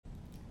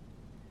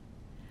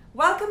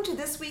Welcome to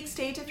this week's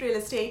State of Real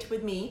Estate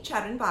with me,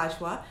 Charan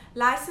Bajwa,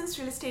 licensed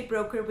real estate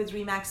broker with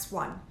REMAX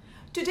One.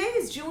 Today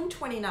is June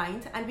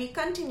 29th and we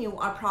continue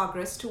our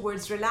progress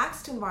towards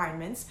relaxed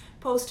environments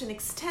post an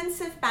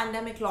extensive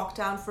pandemic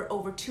lockdown for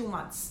over 2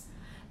 months.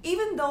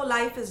 Even though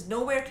life is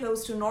nowhere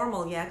close to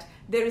normal yet,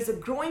 there is a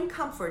growing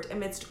comfort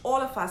amidst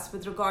all of us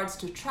with regards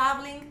to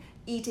traveling,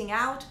 eating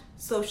out,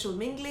 social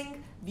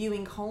mingling,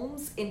 viewing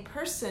homes in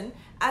person,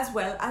 as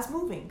well as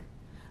moving.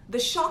 The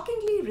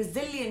shockingly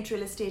resilient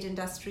real estate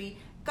industry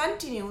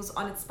continues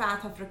on its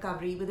path of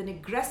recovery with an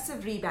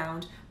aggressive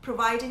rebound,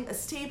 providing a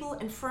stable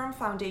and firm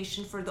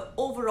foundation for the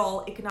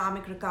overall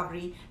economic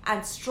recovery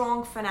and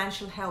strong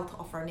financial health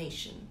of our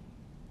nation.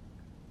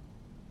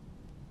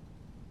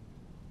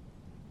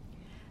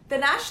 The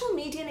national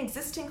median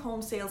existing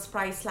home sales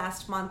price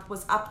last month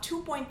was up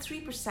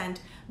 2.3%,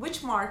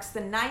 which marks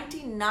the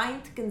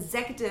 99th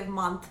consecutive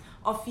month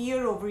of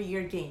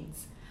year-over-year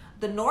gains.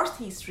 The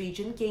Northeast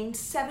region gained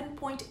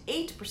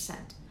 7.8%.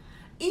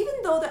 Even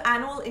though the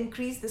annual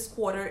increase this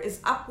quarter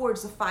is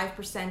upwards of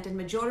 5% in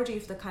majority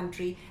of the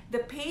country, the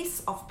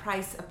pace of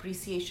price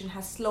appreciation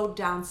has slowed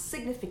down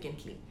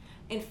significantly.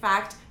 In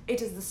fact,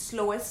 it is the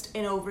slowest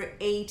in over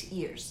 8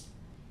 years.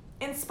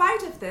 In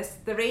spite of this,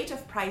 the rate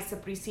of price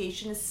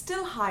appreciation is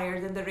still higher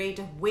than the rate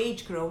of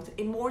wage growth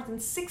in more than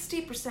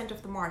 60%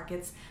 of the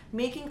markets,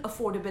 making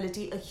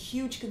affordability a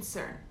huge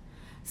concern.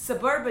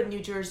 Suburban New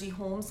Jersey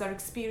homes are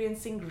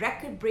experiencing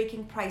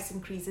record-breaking price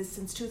increases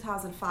since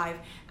 2005,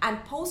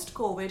 and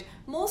post-COVID,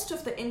 most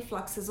of the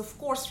influx is of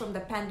course from the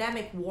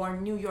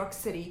pandemic-worn New York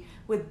City,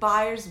 with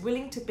buyers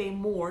willing to pay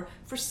more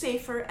for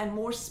safer and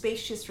more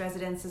spacious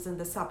residences in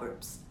the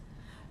suburbs.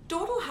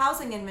 Total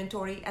housing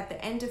inventory at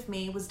the end of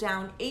May was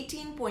down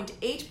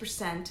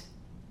 18.8%.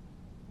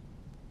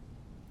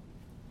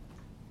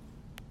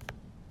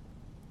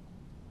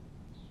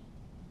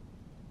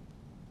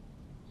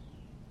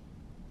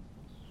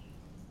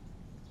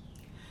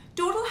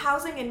 Total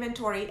housing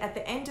inventory at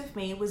the end of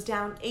May was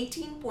down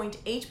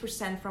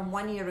 18.8% from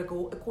 1 year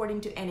ago,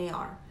 according to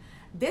NAR.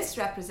 This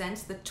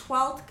represents the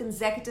 12th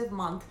consecutive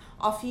month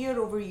of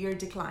year-over-year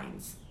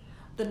declines.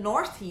 The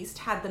Northeast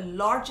had the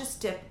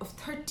largest dip of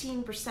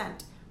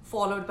 13%,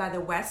 followed by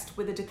the West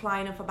with a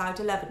decline of about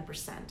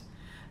 11%.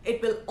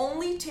 It will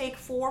only take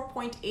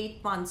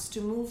 4.8 months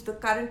to move the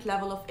current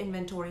level of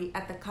inventory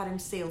at the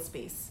current sales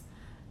base.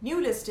 New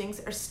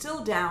listings are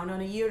still down on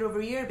a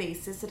year-over-year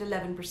basis at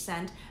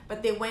 11%,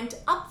 but they went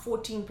up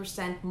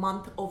 14%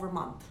 month over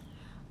month.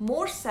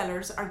 More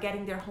sellers are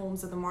getting their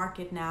homes on the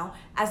market now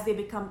as they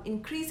become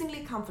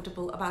increasingly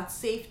comfortable about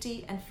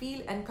safety and feel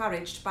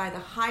encouraged by the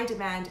high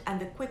demand and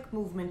the quick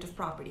movement of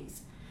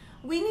properties.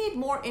 We need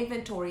more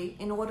inventory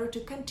in order to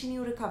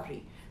continue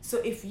recovery. So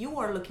if you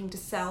are looking to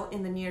sell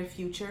in the near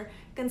future,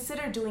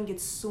 consider doing it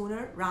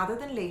sooner rather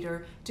than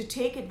later to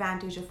take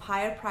advantage of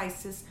higher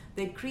prices,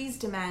 the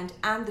increased demand,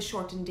 and the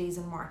shortened days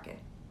in market.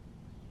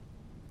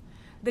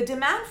 The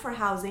demand for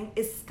housing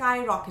is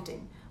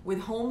skyrocketing,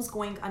 with homes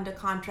going under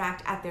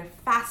contract at their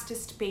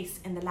fastest pace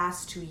in the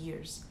last 2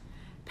 years.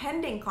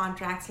 Pending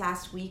contracts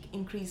last week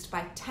increased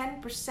by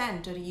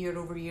 10% on a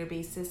year-over-year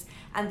basis,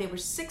 and they were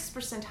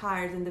 6%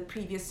 higher than the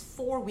previous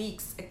 4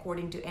 weeks,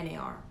 according to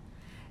NAR.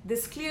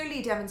 This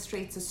clearly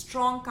demonstrates a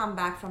strong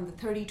comeback from the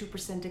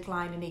 32%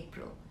 decline in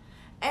April.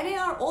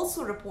 NAR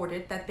also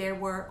reported that there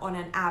were, on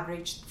an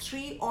average,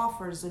 3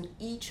 offers on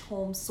each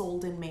home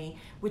sold in May,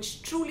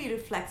 which truly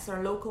reflects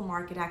our local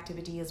market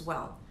activity as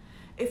well.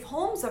 If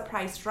homes are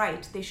priced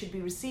right, they should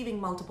be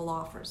receiving multiple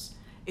offers.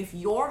 If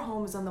your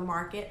home is on the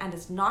market and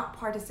is not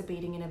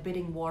participating in a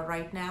bidding war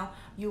right now,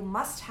 you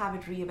must have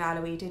it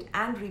reevaluated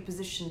and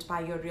repositioned by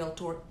your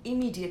realtor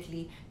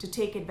immediately to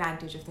take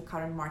advantage of the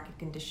current market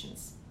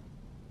conditions.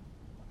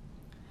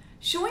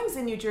 Showings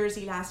in New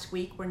Jersey last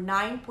week were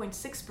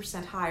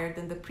 9.6% higher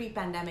than the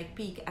pre-pandemic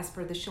peak as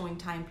per the Showing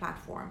Time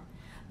platform.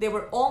 They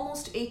were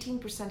almost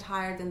 18%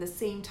 higher than the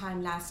same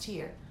time last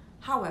year.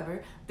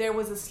 However, there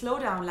was a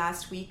slowdown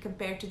last week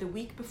compared to the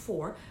week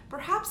before,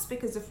 perhaps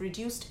because of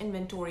reduced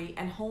inventory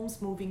and homes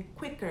moving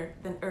quicker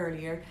than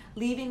earlier,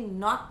 leaving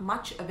not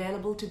much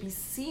available to be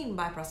seen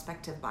by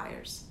prospective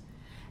buyers.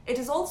 It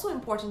is also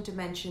important to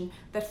mention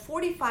that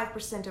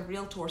 45% of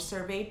realtors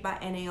surveyed by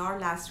NAR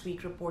last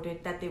week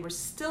reported that they were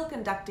still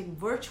conducting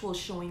virtual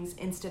showings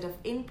instead of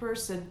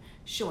in-person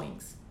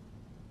showings.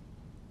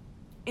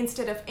 And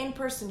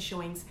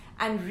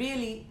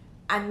nearly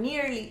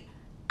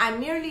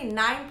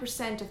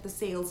 9% of the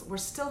sales were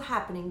still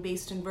happening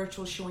based on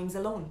virtual showings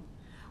alone.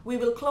 We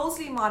will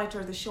closely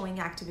monitor the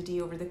showing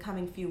activity over the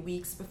coming few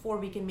weeks before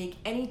we can make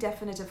any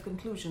definitive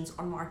conclusions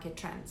on market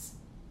trends.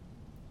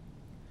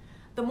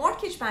 The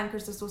Mortgage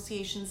Bankers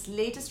Association's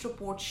latest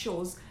report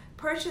shows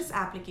purchase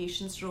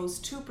applications rose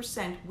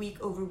 2%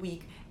 week over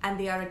week, and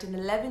they are at an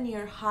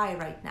 11-year high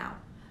right now.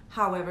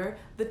 However,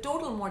 the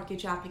total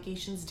mortgage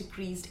applications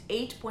decreased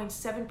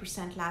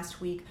 8.7%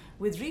 last week,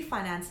 with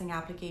refinancing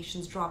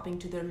applications dropping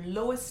to their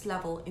lowest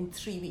level in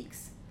 3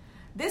 weeks.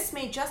 This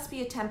may just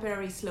be a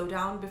temporary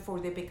slowdown before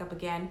they pick up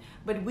again,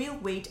 but we'll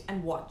wait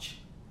and watch.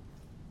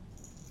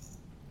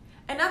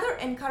 Another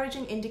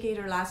encouraging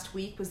indicator last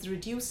week was the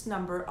reduced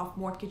number of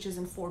mortgages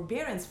in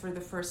forbearance for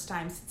the first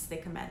time since they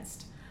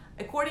commenced.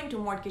 According to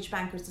Mortgage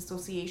Bankers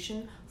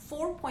Association,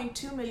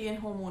 4.2 million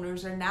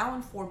homeowners are now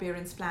in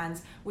forbearance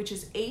plans, which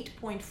is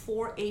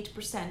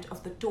 8.48%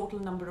 of the total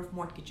number of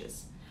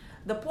mortgages.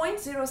 The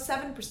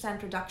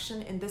 0.07%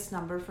 reduction in this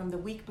number from the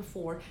week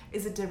before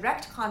is a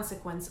direct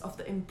consequence of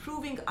the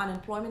improving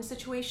unemployment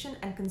situation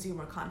and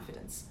consumer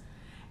confidence.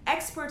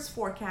 Experts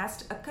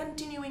forecast a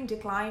continuing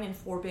decline in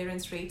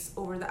forbearance rates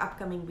over the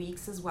upcoming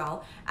weeks as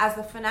well as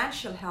the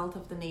financial health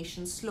of the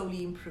nation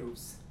slowly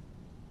improves.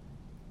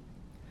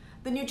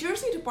 The New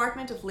Jersey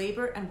Department of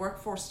Labor and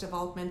Workforce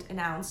Development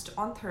announced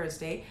on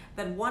Thursday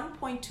that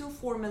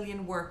 1.24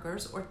 million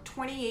workers, or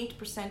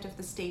 28% of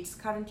the state's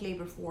current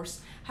labor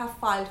force, have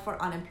filed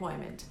for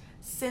unemployment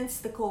since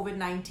the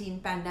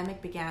COVID-19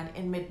 pandemic began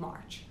in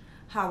mid-March.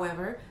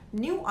 However,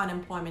 new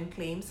unemployment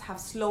claims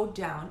have slowed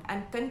down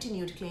and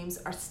continued claims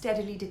are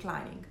steadily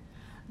declining.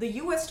 The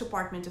U.S.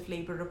 Department of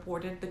Labor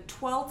reported the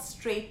 12th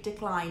straight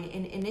decline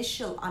in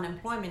initial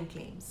unemployment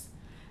claims.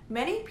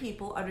 Many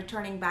people are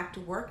returning back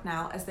to work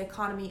now as the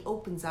economy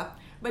opens up,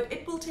 but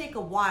it will take a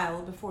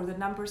while before the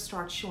numbers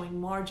start showing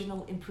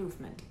marginal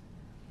improvement.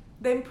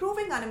 The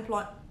improving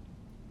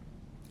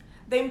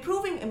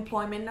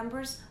employment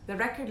numbers, the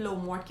record low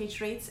mortgage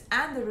rates,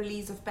 and the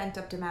release of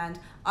pent-up demand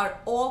are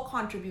all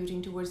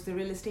contributing towards the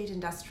real estate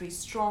industry's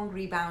strong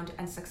rebound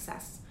and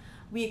success.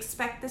 We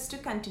expect this to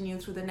continue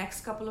through the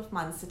next couple of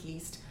months at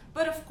least,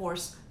 but of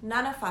course,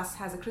 none of us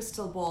has a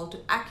crystal ball to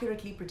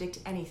accurately predict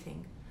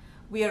anything.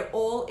 We are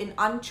all in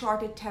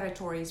uncharted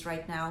territories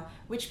right now,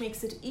 which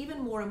makes it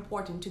even more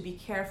important to be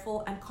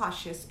careful and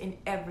cautious in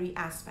every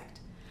aspect.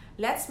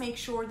 Let's make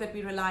sure that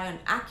we rely on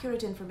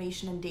accurate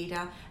information and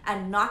data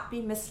and not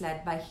be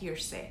misled by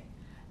hearsay.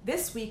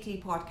 This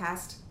weekly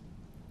podcast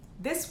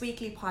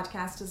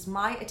is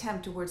my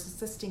attempt towards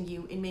assisting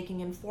you in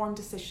making informed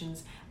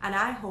decisions, and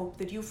I hope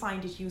that you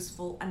find it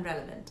useful and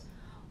relevant.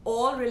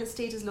 All real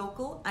estate is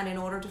local, and in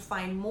order to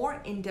find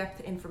more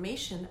in-depth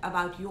information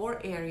about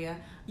your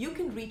area, you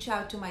can reach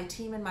out to my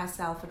team and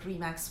myself at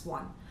RE/MAX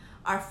I.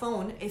 Our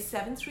phone is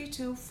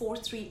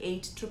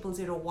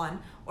 732-438-0001,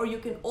 or you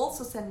can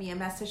also send me a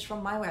message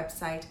from my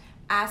website,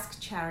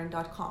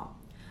 askcharan.com.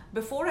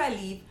 Before I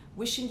leave,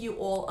 wishing you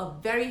all a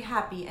very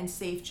happy and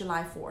safe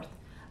July 4th.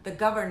 The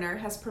governor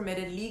has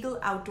permitted legal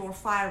outdoor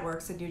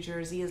fireworks in New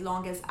Jersey as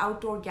long as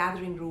outdoor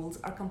gathering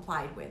rules are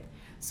complied with.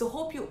 So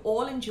hope you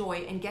all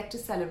enjoy and get to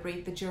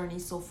celebrate the journey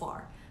so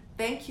far.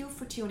 Thank you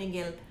for tuning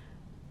in,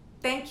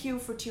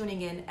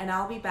 and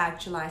I'll be back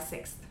July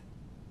 6th.